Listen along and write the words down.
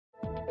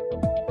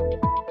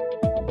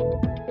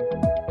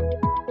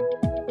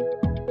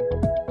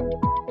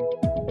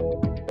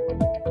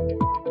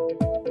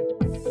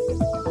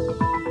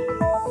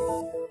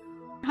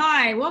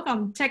Hi,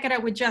 welcome. Check It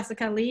Out with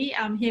Jessica Lee.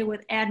 I'm here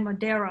with Ed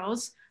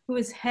Medeiros, who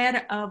is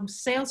head of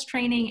sales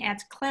training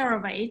at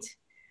Clarivate.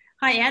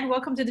 Hi, Ed.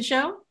 Welcome to the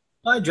show.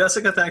 Hi,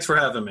 Jessica. Thanks for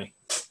having me.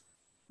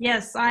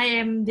 Yes, I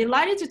am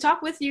delighted to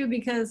talk with you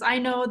because I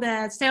know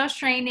that sales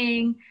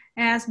training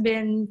has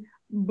been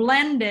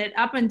blended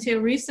up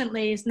until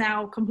recently. Is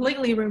now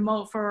completely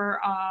remote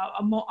for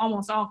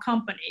almost all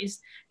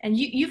companies. And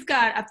you've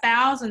got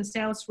 1,000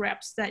 sales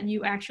reps that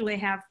you actually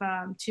have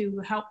to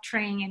help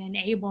train and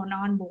enable and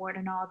onboard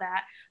and all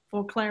that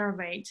for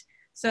Clarivate.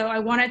 So I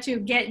wanted to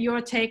get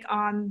your take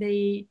on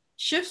the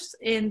shifts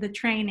in the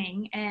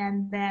training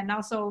and then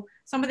also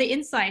some of the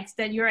insights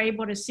that you're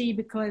able to see,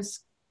 because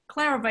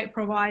Clarivate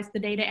provides the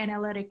data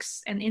analytics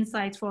and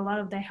insights for a lot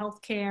of the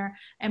healthcare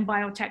and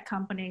biotech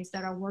companies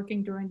that are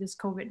working during this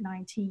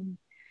COVID-19.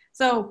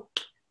 So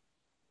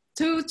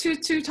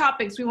two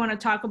topics we want to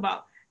talk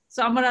about.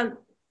 So I'm going to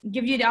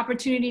give you the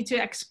opportunity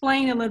to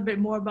explain a little bit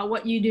more about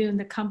what you do in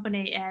the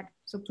company, Ed.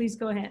 So please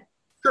go ahead.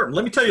 Sure.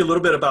 Let me tell you a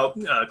little bit about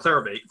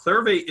Clarivate.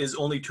 Clarivate is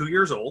only 2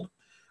 years old.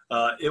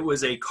 It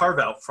was a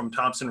carve-out from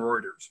Thomson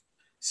Reuters.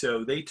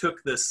 So they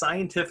took the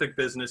scientific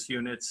business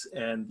units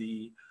and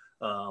the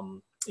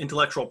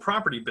intellectual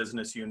property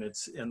business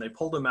units, and they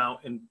pulled them out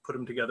and put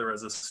them together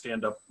as a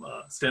stood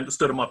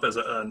them up as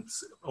an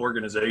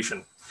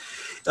organization.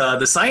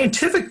 The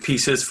scientific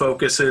pieces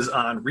focuses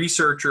on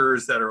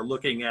researchers that are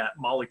looking at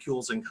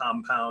molecules and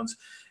compounds,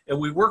 and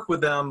we work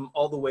with them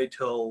all the way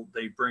till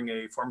they bring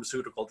a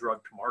pharmaceutical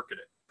drug to market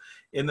it.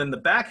 And then the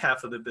back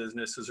half of the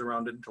business is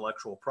around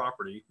intellectual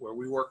property, where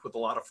we work with a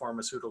lot of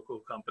pharmaceutical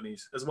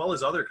companies as well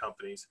as other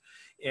companies.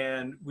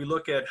 And we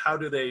look at how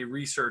do they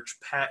research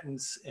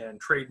patents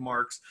and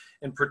trademarks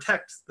and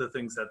protect the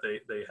things that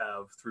they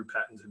have through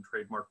patents and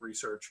trademark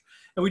research.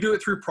 And we do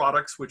it through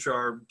products, which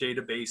are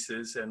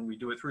databases, and we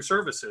do it through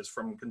services,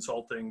 from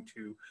consulting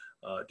to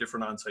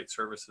different on-site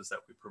services that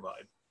we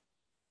provide.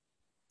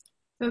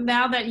 So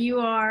now that you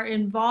are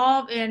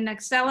involved in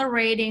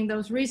accelerating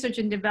those research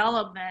and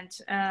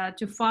development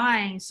to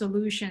find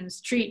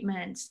solutions,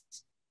 treatments,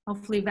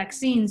 hopefully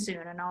vaccines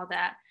soon and all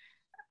that,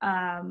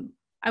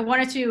 I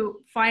wanted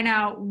to find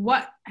out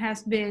what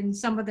has been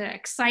some of the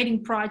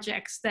exciting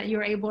projects that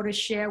you're able to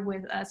share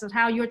with us and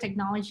how your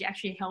technology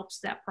actually helps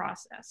that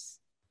process.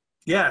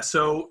 Yeah,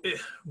 so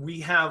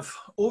we have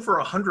over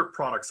 100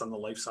 products on the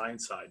life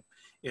science side.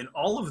 And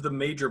all of the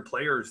major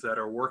players that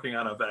are working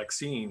on a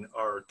vaccine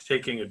are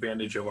taking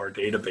advantage of our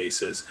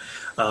databases.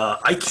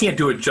 I can't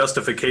do a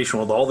justification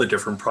with all the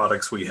different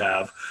products we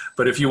have,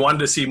 but if you wanted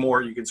to see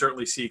more, you can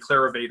certainly see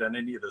Clarivate on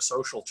any of the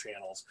social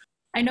channels.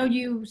 I know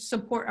you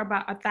support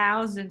about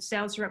 1,000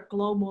 sales rep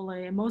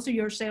globally, and most of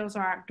your sales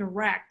are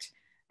direct.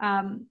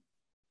 How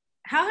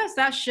has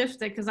that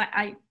shifted? Because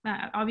I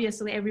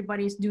obviously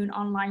everybody's doing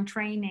online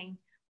training,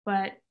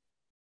 but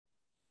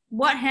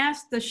what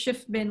has the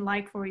shift been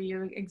like for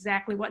you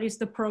exactly? What is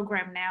the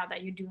program now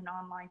that you're doing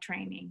online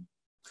training?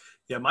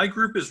 Yeah, my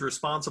group is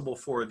responsible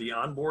for the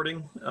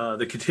onboarding,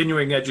 the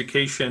continuing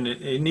education,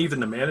 and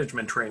even the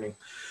management training.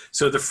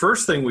 So the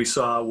first thing we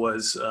saw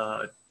was,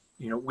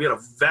 we had a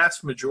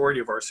vast majority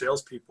of our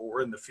salespeople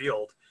were in the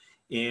field,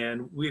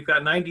 and we've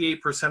got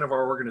 98% of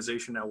our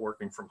organization now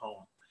working from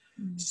home.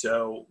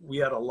 So we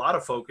had a lot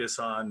of focus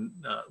on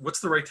what's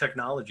the right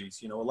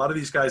technologies. A lot of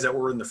these guys that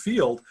were in the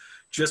field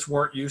just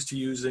weren't used to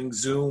using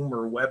Zoom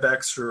or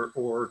WebEx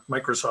or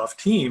Microsoft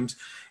Teams,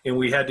 and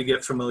we had to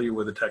get familiar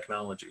with the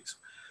technologies.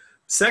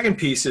 Second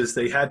piece is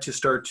they had to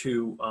start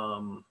to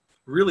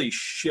really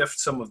shift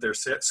some of their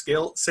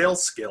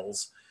sales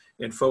skills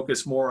and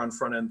focus more on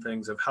front-end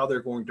things of how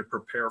they're going to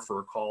prepare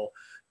for a call,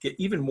 get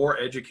even more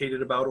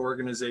educated about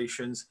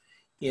organizations,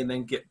 and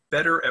then get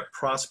better at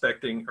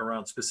prospecting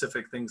around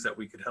specific things that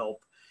we could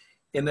help.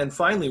 And then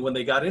finally, when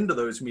they got into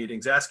those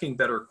meetings, asking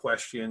better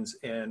questions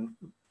and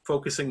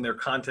focusing their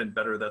content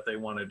better that they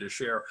wanted to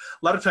share.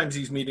 A lot of times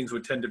these meetings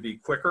would tend to be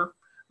quicker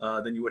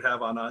than you would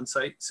have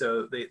on-site.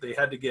 So they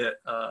had to get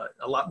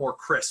a lot more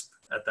crisp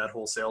at that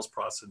whole sales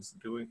process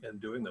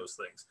doing those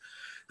things.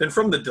 Then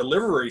from the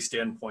delivery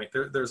standpoint,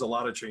 there's a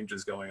lot of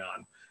changes going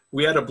on.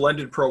 We had a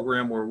blended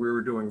program where we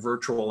were doing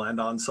virtual and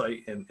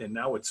on-site, and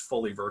now it's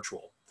fully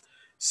virtual.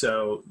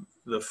 So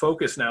the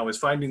focus now is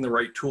finding the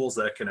right tools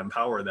that can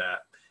empower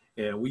that.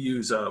 And we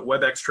use a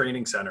WebEx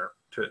Training Center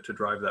to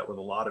drive that with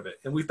a lot of it.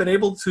 And we've been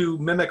able to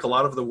mimic a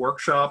lot of the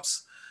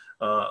workshops,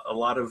 a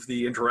lot of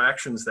the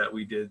interactions that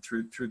we did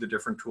through the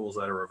different tools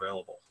that are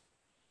available.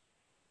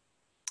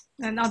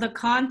 And all the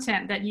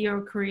content that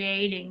you're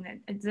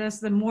creating, there's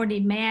the more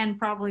demand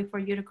probably for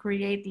you to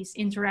create these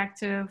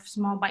interactive,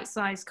 small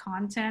bite-sized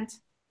content.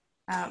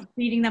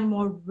 Feeding them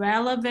more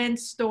relevant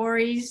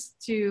stories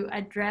to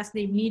address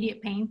the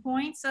immediate pain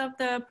points of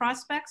the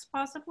prospects,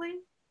 possibly?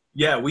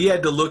 Yeah, we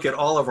had to look at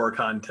all of our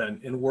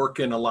content and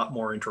work in a lot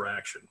more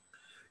interaction.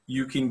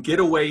 You can get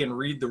away and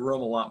read the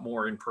room a lot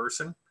more in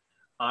person.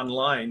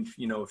 Online,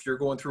 if you're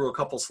going through a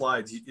couple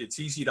slides, it's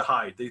easy to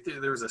hide.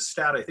 There's a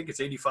stat, I think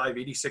it's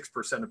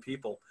 86% of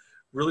people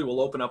really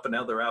will open up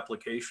another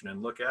application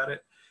and look at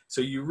it. So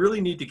you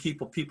really need to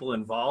keep people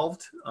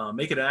involved,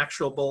 make it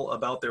actionable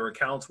about their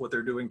accounts, what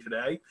they're doing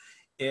today,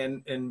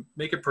 and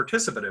make it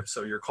participative.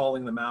 So you're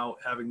calling them out,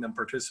 having them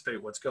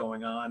participate, what's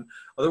going on.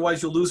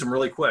 Otherwise, you'll lose them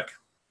really quick.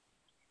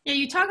 Yeah,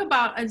 you talk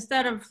about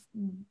instead of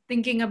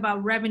thinking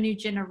about revenue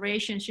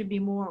generation, should be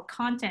more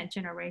content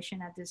generation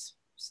at this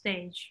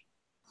stage.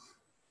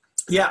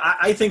 Yeah,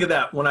 I think of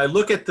that when I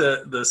look at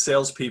the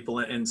salespeople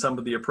and some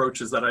of the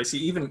approaches that I see,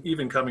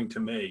 even coming to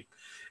me,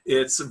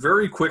 it's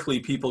very quickly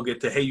people get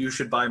to, hey, you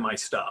should buy my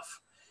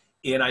stuff.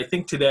 And I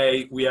think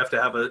today we have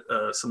to have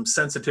some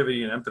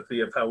sensitivity and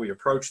empathy of how we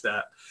approach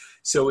that.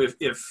 So if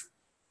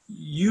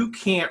you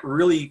can't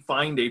really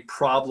find a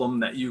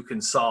problem that you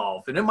can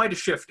solve, and it might have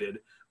shifted,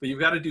 but you've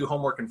got to do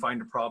homework and find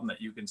a problem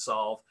that you can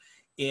solve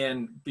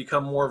and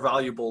become more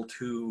valuable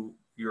to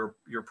your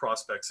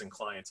prospects and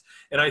clients.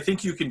 And I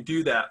think you can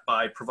do that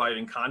by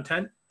providing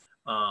content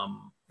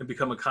and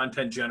become a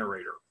content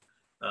generator.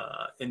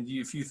 And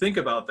if you think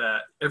about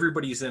that,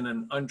 everybody's in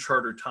an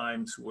uncharted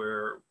times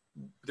where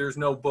there's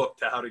no book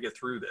to how to get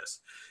through this.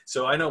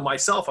 So I know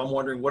myself, I'm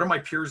wondering, what are my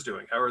peers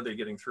doing? How are they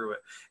getting through it?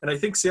 And I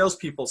think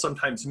salespeople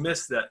sometimes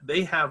miss that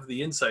they have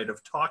the insight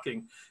of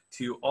talking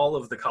to all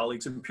of the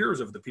colleagues and peers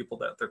of the people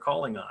that they're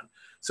calling on.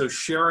 So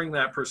sharing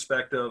that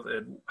perspective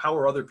and how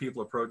are other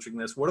people approaching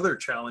this? What are their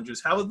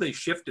challenges? How have they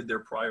shifted their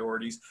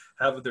priorities?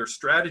 How have their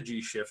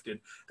strategies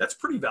shifted? That's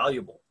pretty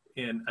valuable.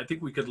 And I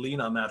think we could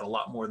lean on that a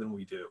lot more than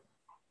we do.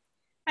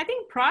 I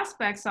think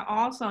prospects are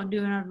also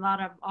doing a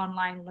lot of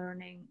online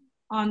learning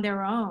on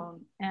their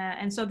own.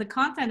 And so the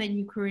content that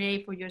you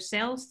create for your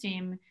sales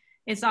team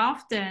is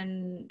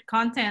often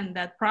content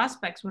that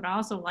prospects would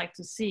also like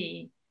to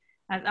see.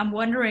 I'm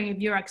wondering if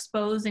you're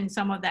exposing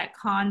some of that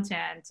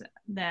content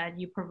that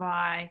you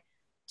provide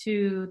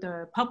to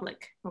the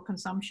public for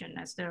consumption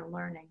as they're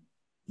learning.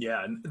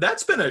 Yeah, and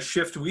that's been a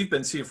shift we've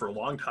been seeing for a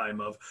long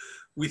time of,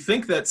 we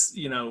think that's,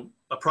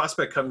 a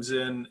prospect comes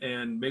in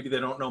and maybe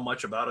they don't know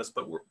much about us,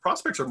 but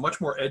prospects are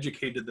much more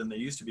educated than they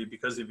used to be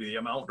because of the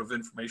amount of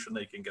information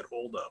they can get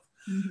hold of.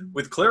 Mm-hmm.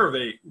 With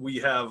Clarivate, we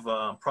have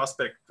a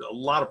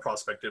lot of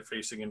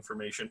prospect-facing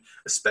information,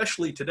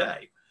 especially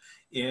today.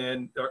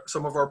 And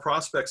some of our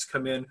prospects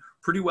come in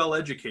pretty well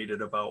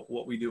educated about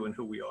what we do and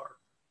who we are.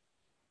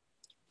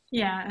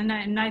 Yeah,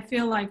 and I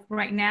feel like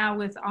right now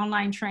with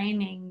online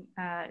training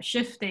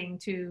shifting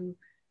to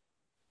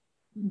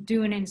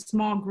doing in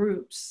small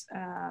groups,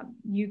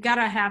 you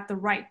gotta have the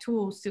right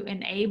tools to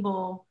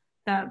enable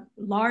the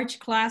large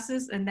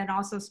classes and then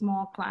also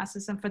small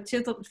classes, and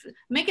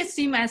make it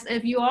seem as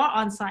if you are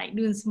on site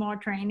doing small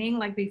training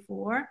like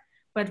before,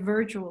 but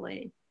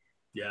virtually.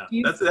 Yeah,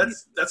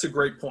 that's a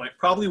great point.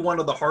 Probably one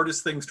of the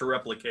hardest things to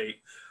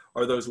replicate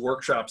are those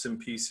workshops and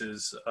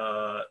pieces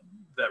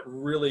that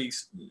really,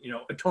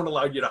 don't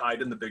allow you to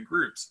hide in the big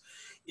groups.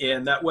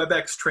 And that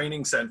WebEx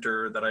training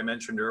center that I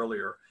mentioned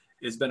earlier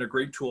has been a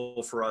great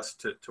tool for us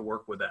to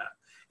work with that.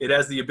 It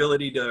has the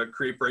ability to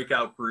create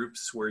breakout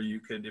groups where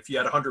you can, if you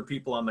had 100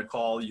 people on the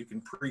call, you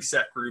can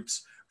preset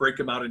groups, break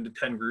them out into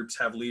 10 groups,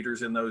 have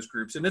leaders in those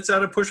groups. And it's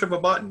at a push of a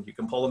button. You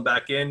can pull them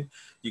back in,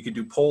 you can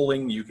do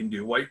polling, you can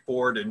do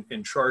whiteboard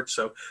and charts.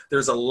 So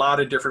there's a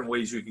lot of different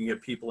ways you can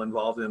get people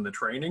involved in the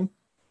training.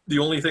 The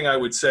only thing I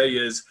would say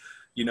is,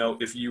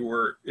 if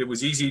it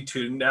was easy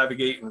to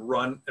navigate and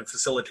run and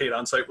facilitate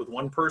on site with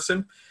one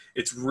person,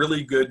 it's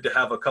really good to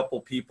have a couple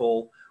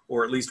people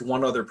or at least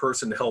one other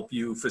person to help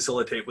you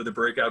facilitate with the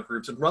breakout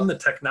groups and run the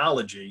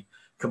technology,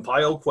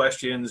 compile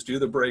questions, do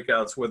the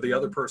breakouts where the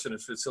other person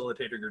is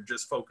facilitating or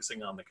just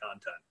focusing on the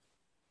content.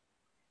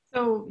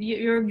 So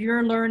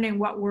you're learning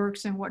what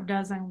works and what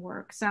doesn't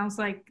work. Sounds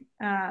like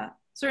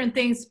certain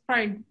things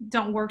probably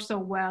don't work so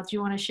well. Do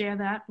you want to share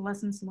that,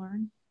 lessons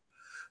learned?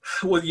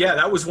 Well, yeah,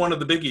 that was one of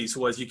the biggies,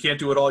 was you can't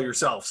do it all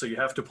yourself. So you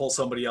have to pull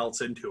somebody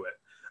else into it.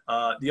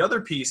 The other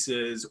piece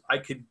is I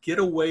could get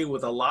away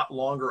with a lot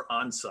longer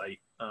on-site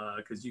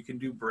because you can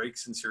do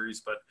breaks in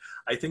series, but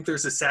I think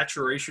there's a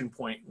saturation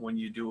point when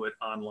you do it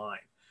online.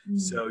 Mm-hmm.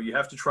 So you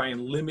have to try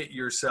and limit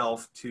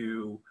yourself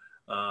to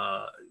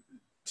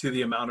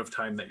the amount of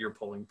time that you're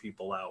pulling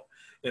people out.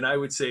 And I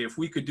would say if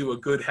we could do a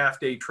good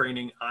half-day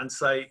training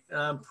on-site,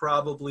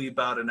 probably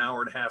about an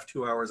hour and a half,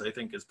 2 hours, I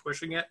think is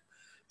pushing it.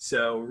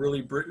 So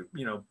really,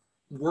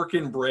 work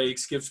in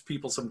breaks, gives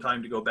people some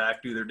time to go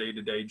back, do their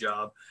day-to-day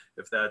job,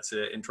 if that's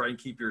it, and try and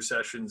keep your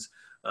sessions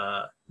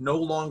no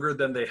longer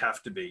than they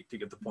have to be to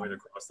get the point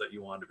across that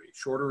you want to be.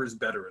 Shorter is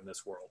better in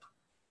this world.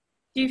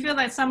 Do you feel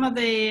that some of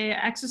the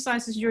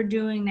exercises you're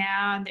doing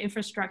now and the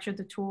infrastructure,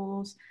 the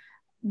tools,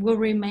 will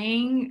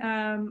remain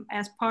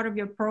as part of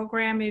your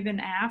program even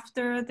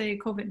after the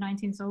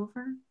COVID-19 is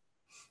over?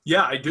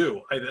 Yeah, I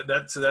do.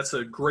 That's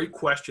a great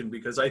question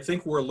because I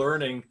think we're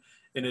learning,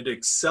 and it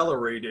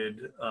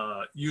accelerated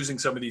using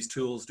some of these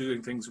tools,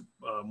 doing things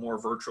more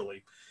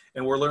virtually.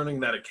 And we're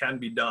learning that it can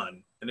be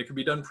done, and it can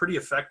be done pretty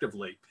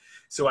effectively.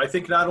 So I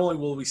think not only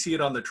will we see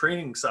it on the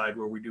training side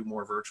where we do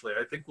more virtually,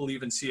 I think we'll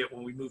even see it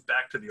when we move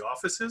back to the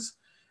offices,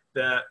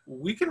 that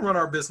we can run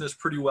our business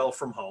pretty well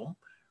from home.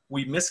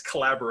 We miss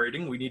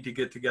collaborating. We need to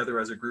get together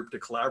as a group to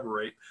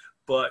collaborate.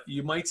 But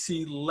you might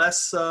see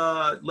less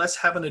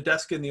having a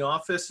desk in the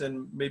office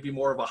and maybe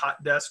more of a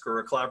hot desk or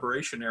a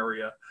collaboration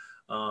area.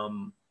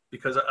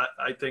 Because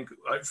I think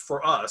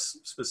for us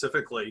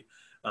specifically,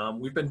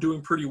 we've been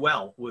doing pretty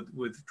well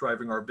with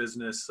driving our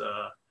business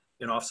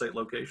in offsite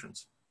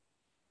locations.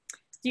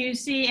 Do you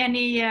see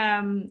any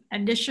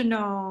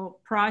additional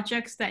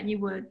projects that you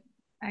would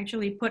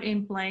actually put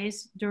in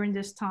place during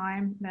this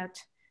time that?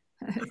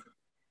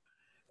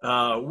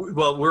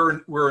 Well,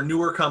 we're a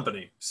newer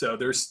company, so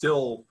there's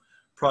still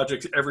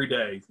projects every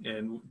day,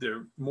 and there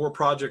are more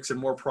projects and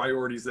more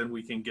priorities than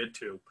we can get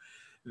to.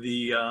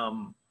 The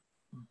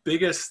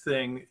biggest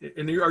thing,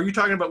 and are you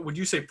talking about, would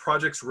you say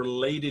projects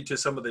related to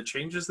some of the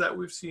changes that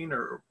we've seen,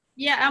 or?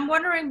 Yeah, I'm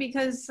wondering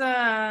because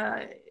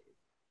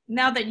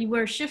now that you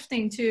were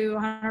shifting to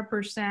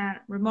 100%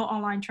 remote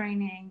online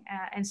training,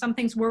 and some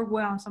things work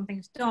well and some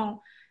things don't,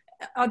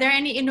 are there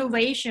any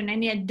innovation,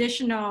 any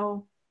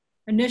additional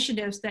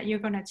initiatives that you're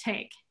going to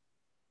take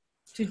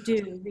to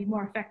be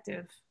more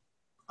effective?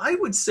 I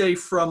would say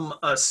from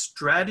a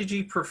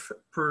strategy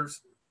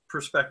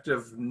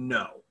perspective,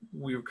 no.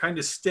 We were kind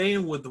of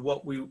staying with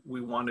what we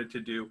wanted to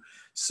do.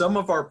 Some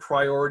of our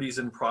priorities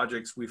and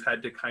projects we've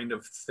had to kind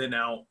of thin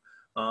out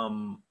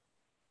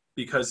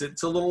because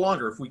it's a little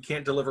longer. If we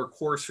can't deliver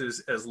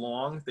courses as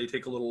long, they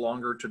take a little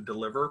longer to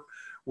deliver.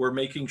 We're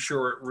making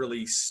sure it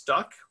really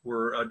stuck.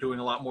 We're doing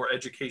a lot more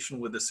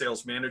education with the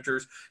sales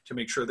managers to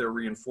make sure they're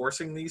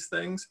reinforcing these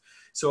things.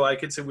 So I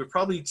could say we've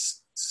probably,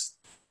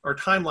 our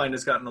timeline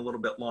has gotten a little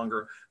bit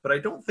longer, but I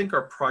don't think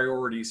our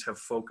priorities have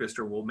focused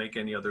or will make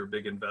any other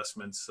big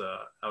investments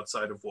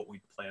outside of what we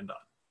planned on.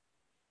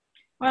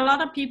 Well, a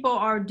lot of people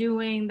are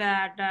doing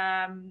that,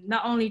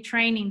 not only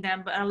training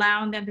them, but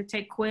allowing them to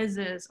take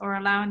quizzes or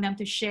allowing them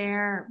to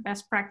share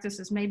best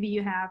practices. Maybe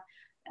you have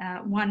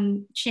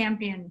one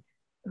champion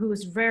who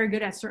is very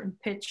good at certain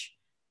pitch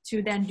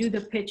to then do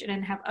the pitch and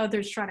then have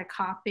others try to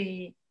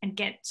copy and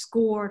get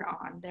scored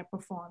on their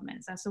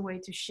performance. That's a way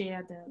to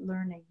share the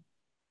learning.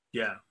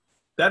 Yeah,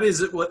 that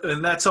is it.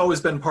 And that's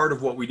always been part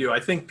of what we do. I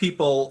think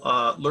people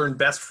learn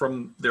best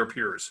from their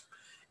peers.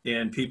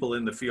 And people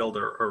in the field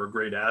are a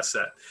great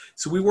asset.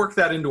 So we work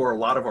that into a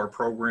lot of our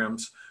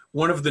programs.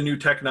 One of the new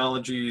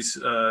technologies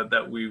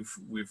that we've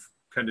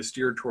kind of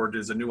steered toward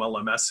is a new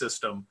LMS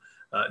system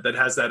that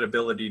has that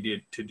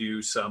ability to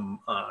do some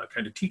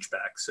kind of teach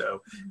back.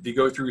 So if you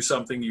go through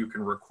something, you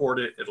can record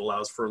it. It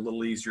allows for a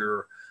little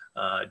easier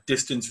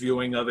distance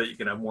viewing of it. You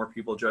can have more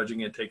people judging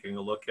it, taking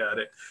a look at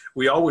it.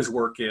 We always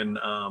work in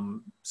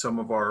some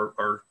of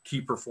our key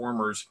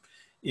performers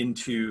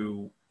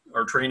into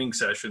our training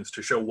sessions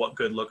to show what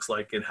good looks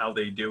like and how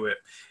they do it.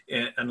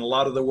 And a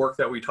lot of the work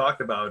that we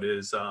talk about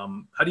is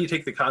how do you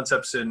take the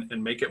concepts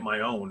and make it my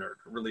own, or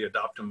really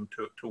adopt them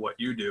to what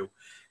you do.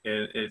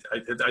 And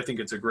I think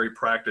it's a great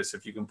practice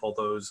if you can pull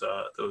those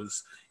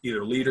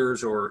either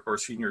leaders or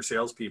senior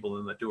salespeople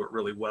in that do it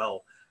really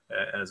well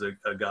as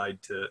a guide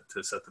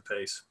to set the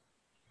pace.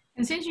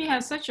 And since you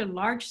have such a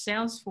large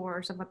sales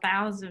force of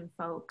 1,000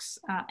 folks,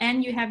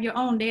 and you have your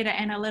own data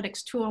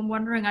analytics tool, I'm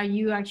wondering, are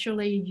you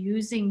actually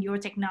using your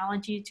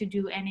technology to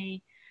do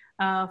any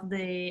of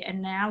the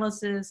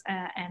analysis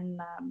and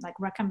like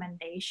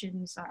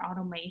recommendations or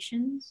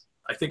automations?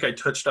 I think I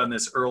touched on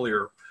this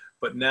earlier,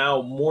 but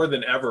now more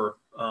than ever,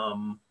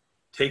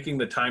 taking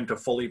the time to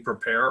fully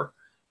prepare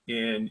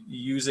and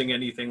using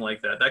anything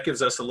like that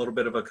gives us a little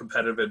bit of a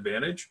competitive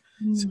advantage.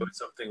 So it's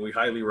something we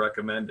highly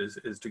recommend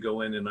is to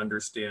go in and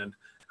understand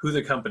who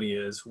the company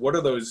is, what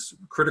are those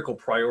critical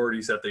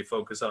priorities that they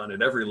focus on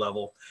at every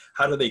level,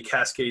 how do they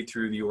cascade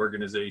through the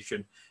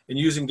organization, and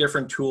using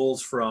different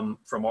tools from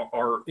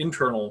our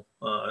internal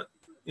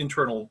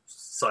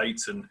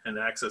sites and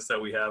access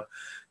that we have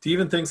to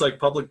even things like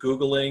public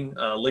Googling,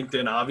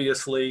 LinkedIn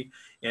obviously,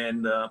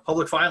 and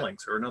public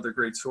filings are another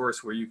great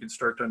source where you can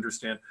start to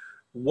understand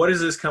what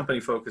is this company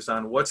focused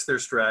on, what's their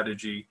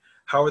strategy,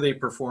 how are they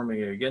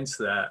performing against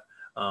that.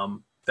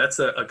 That's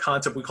a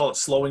concept, we call it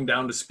slowing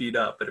down to speed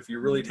up, but if you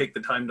really take the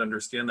time to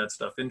understand that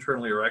stuff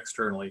internally or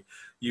externally,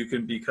 you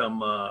can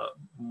become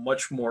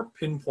much more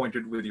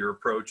pinpointed with your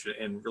approach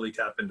and really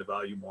tap into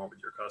value more with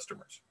your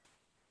customers.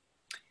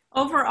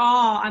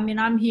 Overall, I mean,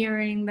 I'm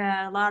hearing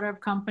that a lot of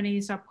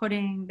companies are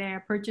putting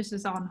their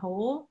purchases on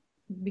hold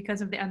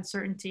because of the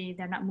uncertainty.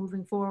 They're not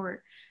moving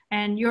forward.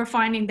 And you're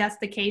finding that's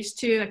the case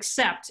too,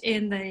 except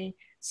in the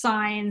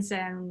science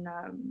and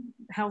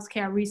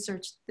healthcare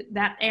research,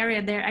 that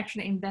area, they're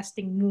actually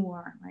investing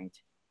more, right?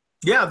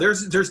 Yeah,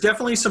 there's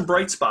definitely some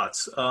bright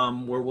spots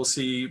where we'll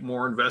see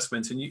more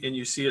investments, and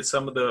you see it.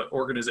 Some of the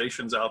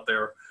organizations out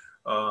there,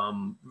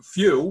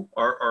 few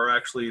are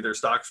actually, their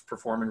stocks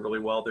performing really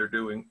well. They're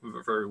doing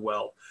very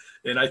well,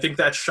 and I think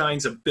that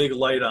shines a big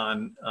light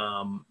on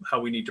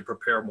how we need to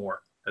prepare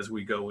more as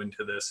we go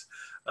into this.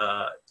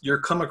 You're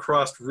come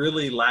across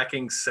really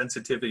lacking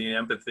sensitivity and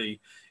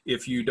empathy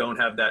if you don't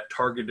have that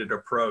targeted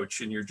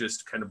approach and you're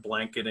just kind of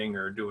blanketing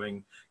or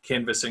doing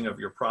canvassing of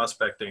your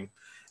prospecting.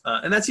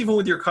 And that's even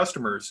with your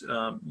customers.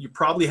 You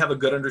probably have a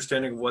good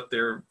understanding of what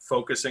they're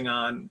focusing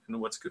on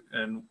and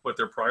what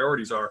their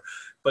priorities are,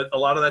 but a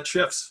lot of that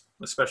shifts,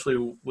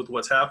 especially with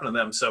what's happened to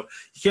them. So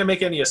you can't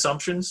make any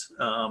assumptions.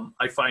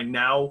 I find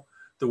now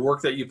the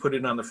work that you put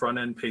in on the front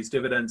end pays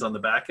dividends on the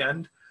back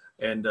end.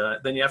 And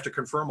then you have to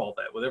confirm all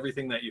that with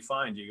everything that you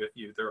find.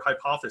 There are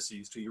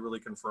hypotheses till you really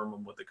confirm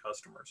them with the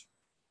customers.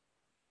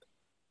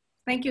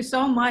 Thank you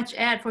so much,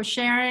 Ed, for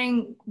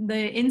sharing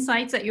the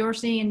insights that you're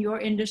seeing in your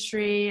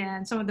industry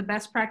and some of the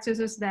best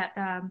practices that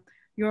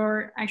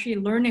you're actually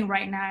learning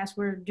right now as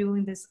we're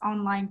doing this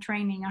online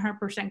training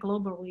 100%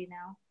 globally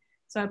now.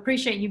 So I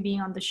appreciate you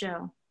being on the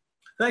show.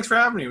 Thanks for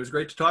having me. It was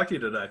great to talk to you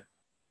today.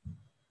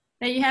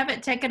 There you have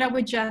it. Take it up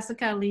with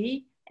Jessica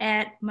Lee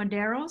at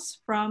Medeiros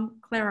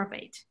from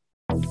Clarivate.